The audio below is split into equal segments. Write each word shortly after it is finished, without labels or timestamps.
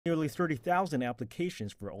Nearly 30,000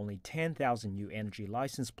 applications for only 10,000 new energy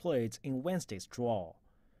license plates in Wednesday's draw.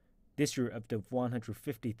 This year, of the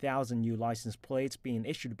 150,000 new license plates being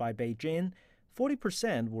issued by Beijing,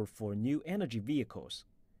 40% were for new energy vehicles.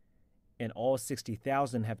 And all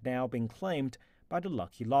 60,000 have now been claimed by the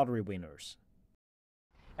lucky lottery winners.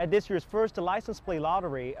 At this year's first license plate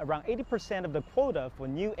lottery, around 80% of the quota for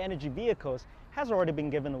new energy vehicles has already been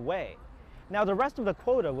given away. Now, the rest of the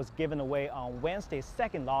quota was given away on Wednesday's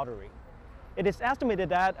second lottery. It is estimated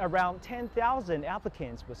that around 10,000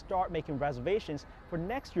 applicants will start making reservations for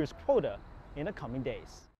next year's quota in the coming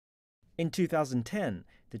days. In 2010,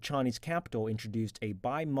 the Chinese capital introduced a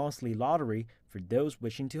bi-monthly lottery for those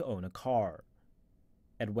wishing to own a car.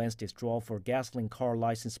 At Wednesday's draw for gasoline car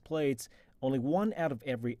license plates, only 1 out of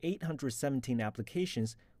every 817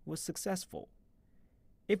 applications was successful.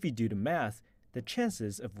 If you do the math, the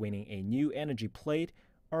chances of winning a new energy plate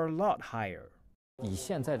are a lot higher.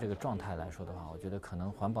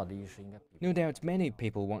 No doubt many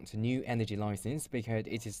people want a new energy license because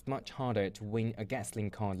it is much harder to win a gasoline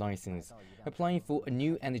car license. Applying for a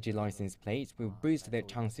new energy license plate will boost their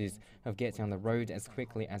chances of getting on the road as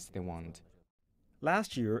quickly as they want.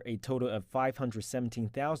 Last year, a total of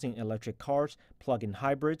 517,000 electric cars, plug-in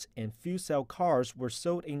hybrids, and fuel cell cars were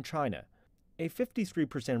sold in China, a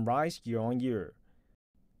 53% rise year-on-year.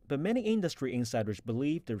 But many industry insiders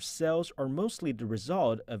believe their sales are mostly the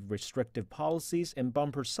result of restrictive policies and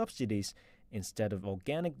bumper subsidies instead of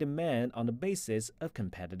organic demand on the basis of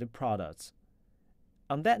competitive products.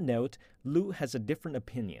 On that note, Lu has a different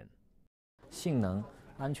opinion.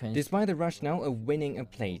 Despite the rationale of winning a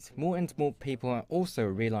plate, more and more people are also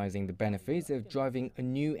realizing the benefits of driving a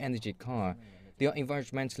new energy car. They are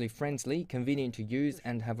environmentally friendly, convenient to use,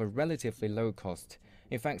 and have a relatively low cost.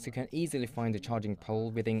 In fact, you can easily find a charging pole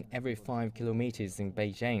within every 5 kilometers in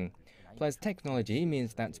Beijing. Plus, technology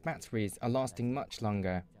means that batteries are lasting much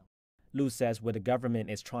longer. Lu says what the government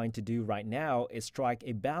is trying to do right now is strike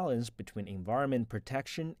a balance between environment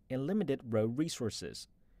protection and limited road resources.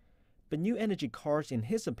 But new energy cars, in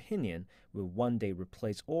his opinion, will one day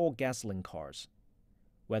replace all gasoline cars.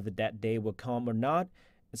 Whether that day will come or not,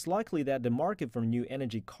 it's likely that the market for new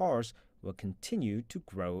energy cars will continue to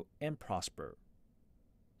grow and prosper.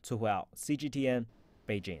 楚虎，CGTN，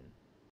 Beijing。